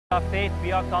Our faith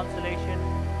be our consolation,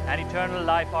 and eternal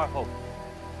life our hope.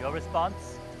 Your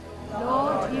response?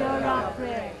 Lord, hear our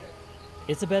prayer.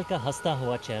 Isabel का हंसता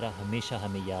हुआ चेहरा हमेशा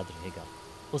हमें याद रहेगा।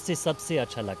 उसे सबसे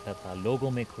अच्छा लगता था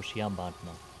लोगों में खुशियां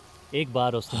बांटना। एक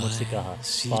बार उसने मुझसे कहा,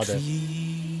 father,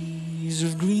 trees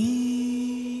of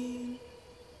green,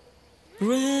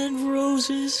 red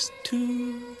roses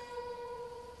too.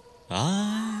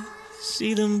 I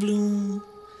see them bloom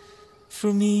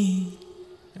for me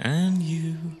and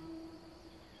you.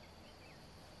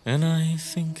 And I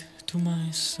think to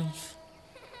myself,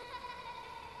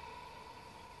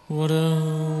 what a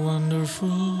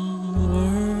wonderful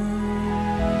world.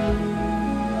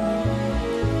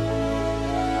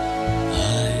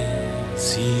 I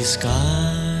see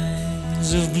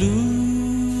skies of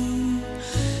blue,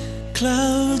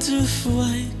 clouds of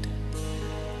white,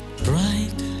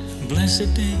 bright,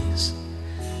 blessed days,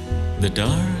 the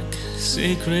dark,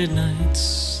 sacred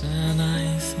nights, and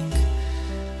I think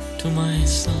to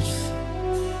myself,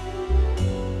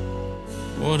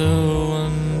 what a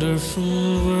wonderful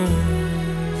world.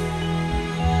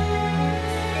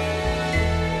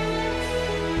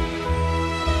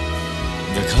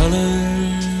 The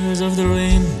colors of the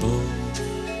rainbow,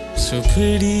 so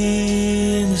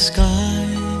pretty in the sky,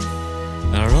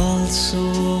 are also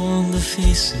on the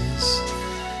faces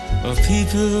of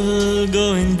people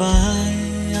going by.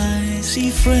 I see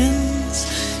friends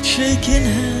shaking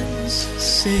hands,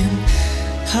 saying,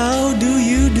 how do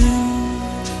you do?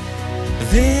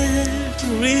 They're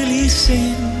really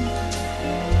saying,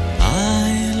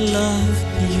 I love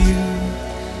you.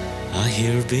 I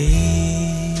hear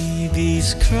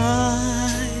babies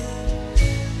cry,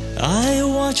 I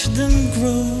watch them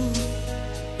grow.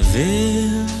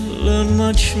 They'll learn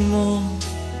much more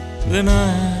than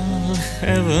I'll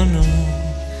ever know.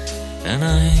 And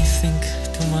I think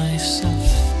to myself,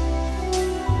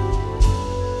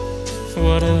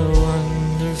 what a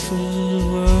wonderful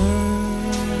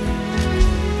world.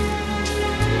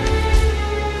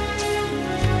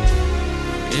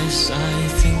 Yes, I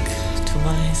think to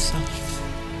myself,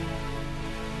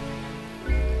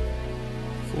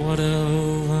 what a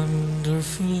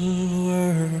wonderful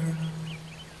world.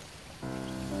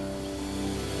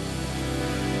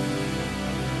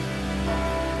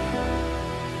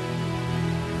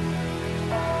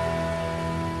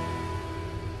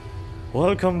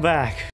 Welcome back.